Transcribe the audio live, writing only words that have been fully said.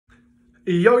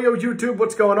Yo YouTube,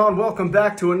 what's going on? Welcome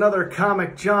back to another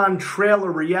Comic John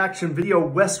trailer reaction video.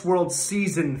 Westworld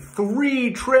Season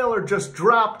 3 trailer just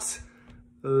dropped.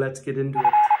 Let's get into it.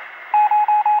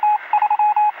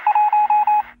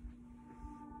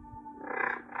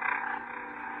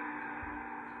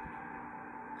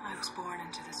 I was born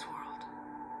into this world,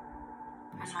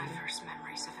 and my first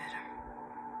memories of it are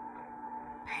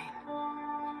pain.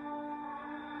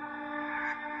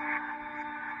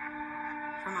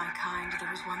 For my kind, there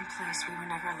was one place we were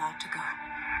never allowed to go.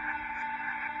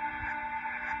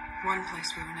 One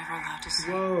place we were never allowed to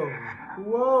see.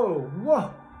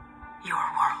 Whoa.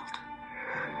 Your world.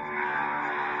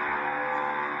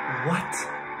 What?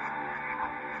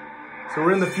 So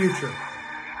we're in the future.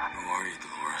 Who are you,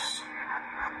 Dolores?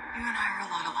 You and I are a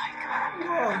lot alike.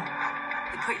 Whoa.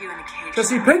 We put you in a cage.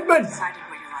 Jesse Pinkman! Decided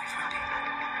what your life would be.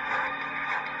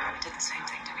 You did the same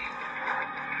thing to me.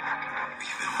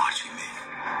 You've been watching me.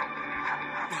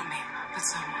 Not me, but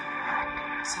someone.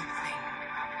 Something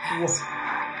has. Who is he?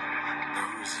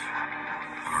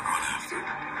 And we're going after him.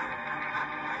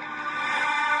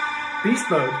 Beast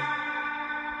mode.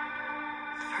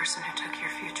 The person who took your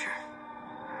future.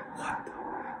 What?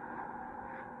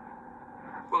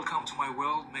 Welcome to my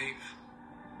world, Maeve.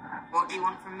 What do you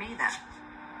want from me, then?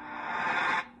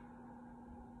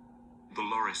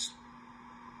 Dolores,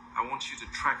 I want you to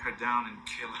track her down and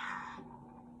kill her.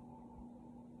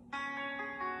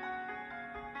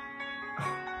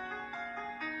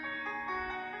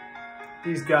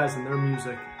 These guys and their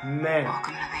music, man.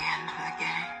 Welcome to the end of the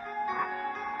beginning.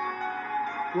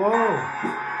 Whoa.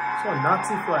 It's a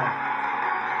Nazi flag.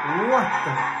 What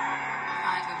the?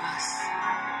 5 of us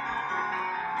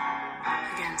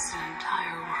against an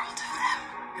entire world of them.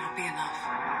 It'll be enough.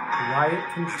 Riot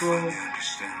control. You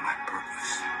understand my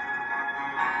purpose.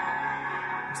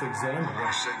 It's like Xander. I'm gonna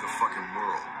save the fucking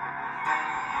world.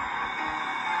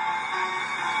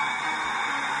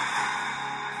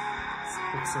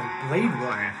 It's like Blade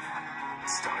Runner.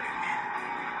 Starting me.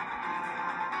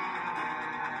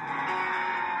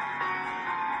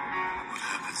 What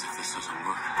happens if this doesn't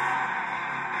work?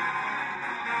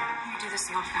 You do this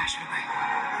the old-fashioned way.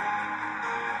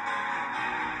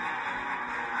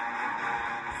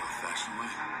 The old-fashioned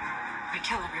way? We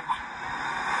kill everyone.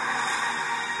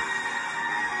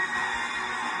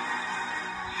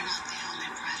 You're not the only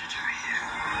predator here.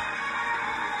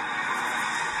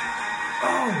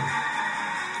 Oh!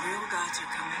 The real gods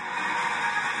are coming.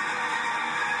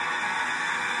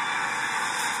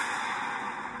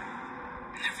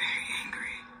 And they're very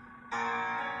angry.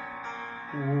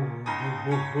 Ooh.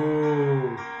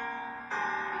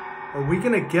 Are we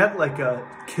gonna get like a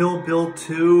Kill Bill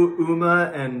 2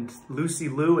 Uma and Lucy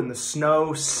Liu in the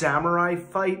snow samurai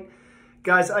fight?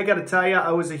 Guys, I gotta tell you,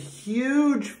 I was a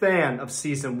huge fan of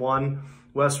Season 1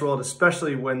 Westworld,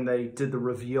 especially when they did the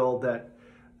reveal that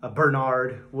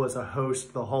Bernard was a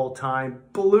host the whole time.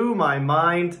 Blew my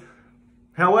mind.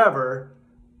 However,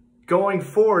 going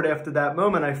forward after that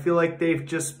moment, I feel like they've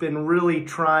just been really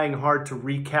trying hard to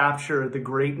recapture the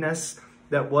greatness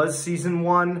that was Season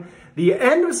 1. The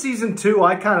end of Season 2,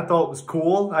 I kind of thought was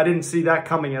cool. I didn't see that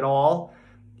coming at all.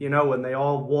 You know, when they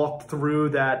all walked through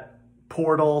that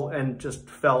portal and just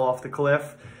fell off the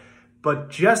cliff.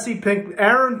 But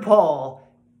Aaron Paul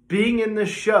being in this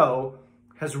show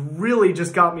has really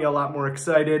just got me a lot more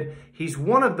excited. He's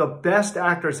one of the best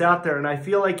actors out there, and I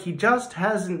feel like he just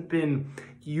hasn't been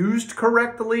used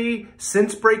correctly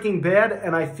since Breaking Bad,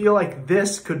 and I feel like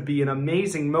this could be an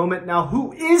amazing moment. Now,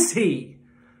 who is he?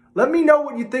 Let me know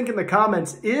what you think in the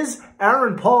comments. Is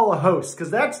Aaron Paul a host?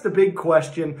 Because that's the big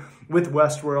question with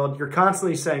Westworld. You're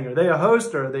constantly saying, are they a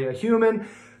host or are they a human?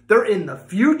 They're in the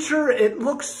future. It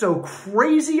looks so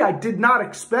crazy. I did not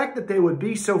expect that they would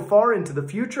be so far into the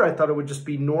future. I thought it would just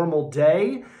be normal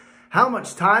day. How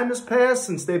much time has passed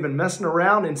since they've been messing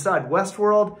around inside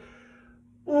Westworld?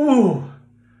 Ooh,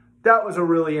 that was a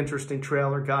really interesting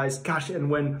trailer, guys. Gosh,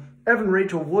 and when Evan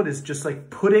Rachel Wood is just like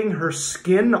putting her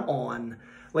skin on,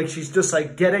 like she's just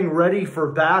like getting ready for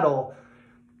battle.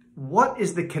 What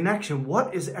is the connection?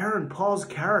 What is Aaron Paul's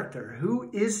character? Who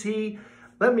is he?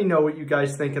 Let me know what you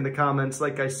guys think in the comments.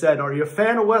 Like I said, are you a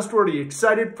fan of Westworld? Are you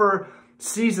excited for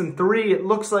Season 3? It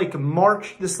looks like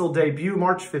this will debut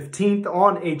March 15th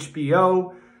on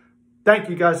HBO. Thank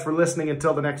you guys for listening.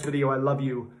 Until the next video, I love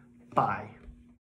you. Bye.